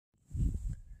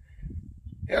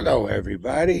Hello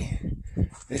everybody,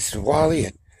 this is Wally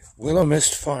at Willow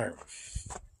Mist Farm.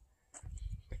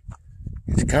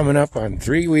 It's coming up on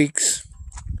 3 weeks,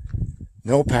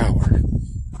 no power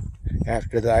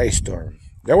after the ice storm.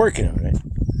 They're working on it.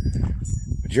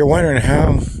 But you're wondering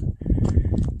how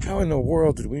in the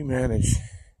world did we manage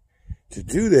to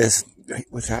do this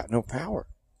without no power?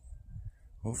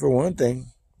 Well, for one thing,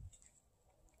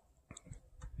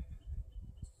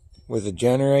 with a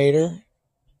generator.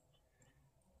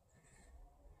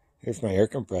 Here's my air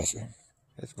compressor.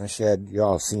 That's my shed. You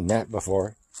all seen that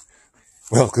before.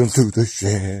 Welcome to the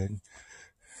shed.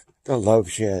 The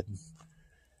love shed.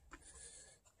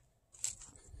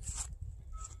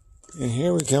 And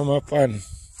here we come up on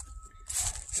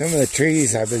some of the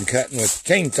trees I've been cutting with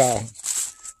chainsaw.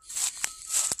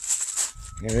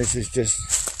 And this is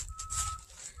just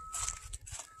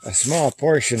a small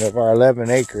portion of our 11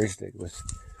 acres that was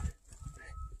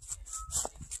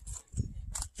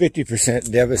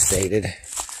 50% devastated.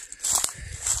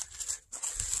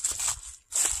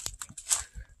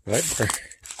 But for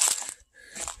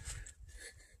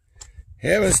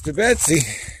heavens to Betsy,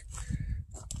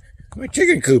 my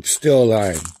chicken coop's still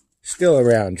alive, still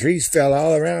around. Trees fell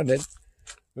all around it,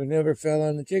 but never fell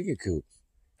on the chicken coop.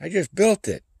 I just built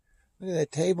it. Look at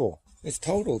that table. It's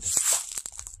totaled.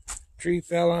 Tree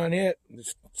fell on it,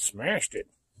 just smashed it.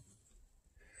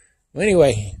 Well,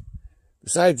 anyway,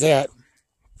 besides that,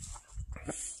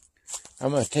 I'm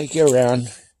going to take you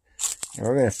around and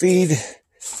we're going to feed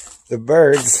the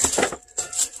birds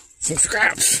some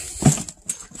scraps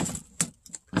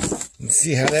and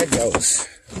see how that goes.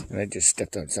 And I just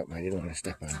stepped on something I didn't want to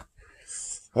step on.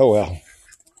 Oh well,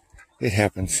 it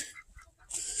happens.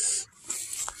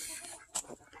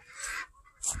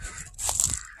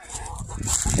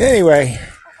 Anyway,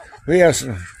 we have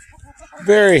some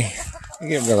very,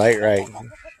 get the light right.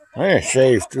 I'm going to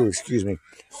shave too, excuse me.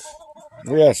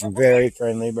 We have some very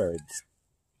friendly birds.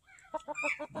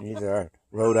 These are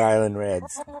Rhode Island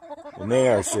Reds. And they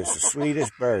are just the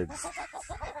sweetest birds.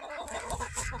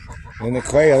 And the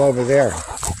quail over there.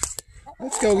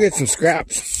 Let's go get some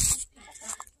scraps.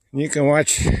 You can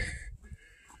watch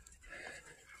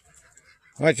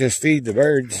us feed the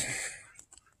birds.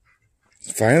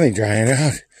 It's finally drying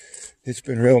out. It's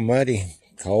been real muddy,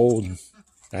 cold.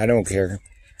 I don't care.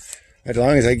 As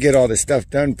long as I get all this stuff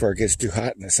done before it gets too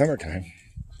hot in the summertime.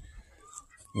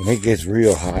 And it gets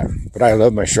real hot. But I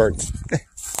love my shorts.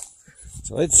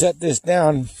 So let's set this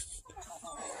down.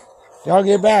 Y'all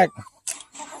get back.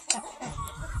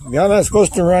 Y'all not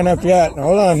supposed to run up yet.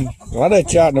 Hold on. I'll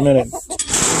let you out in a minute.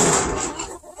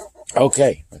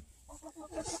 Okay.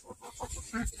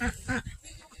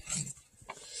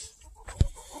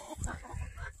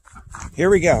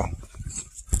 Here we go.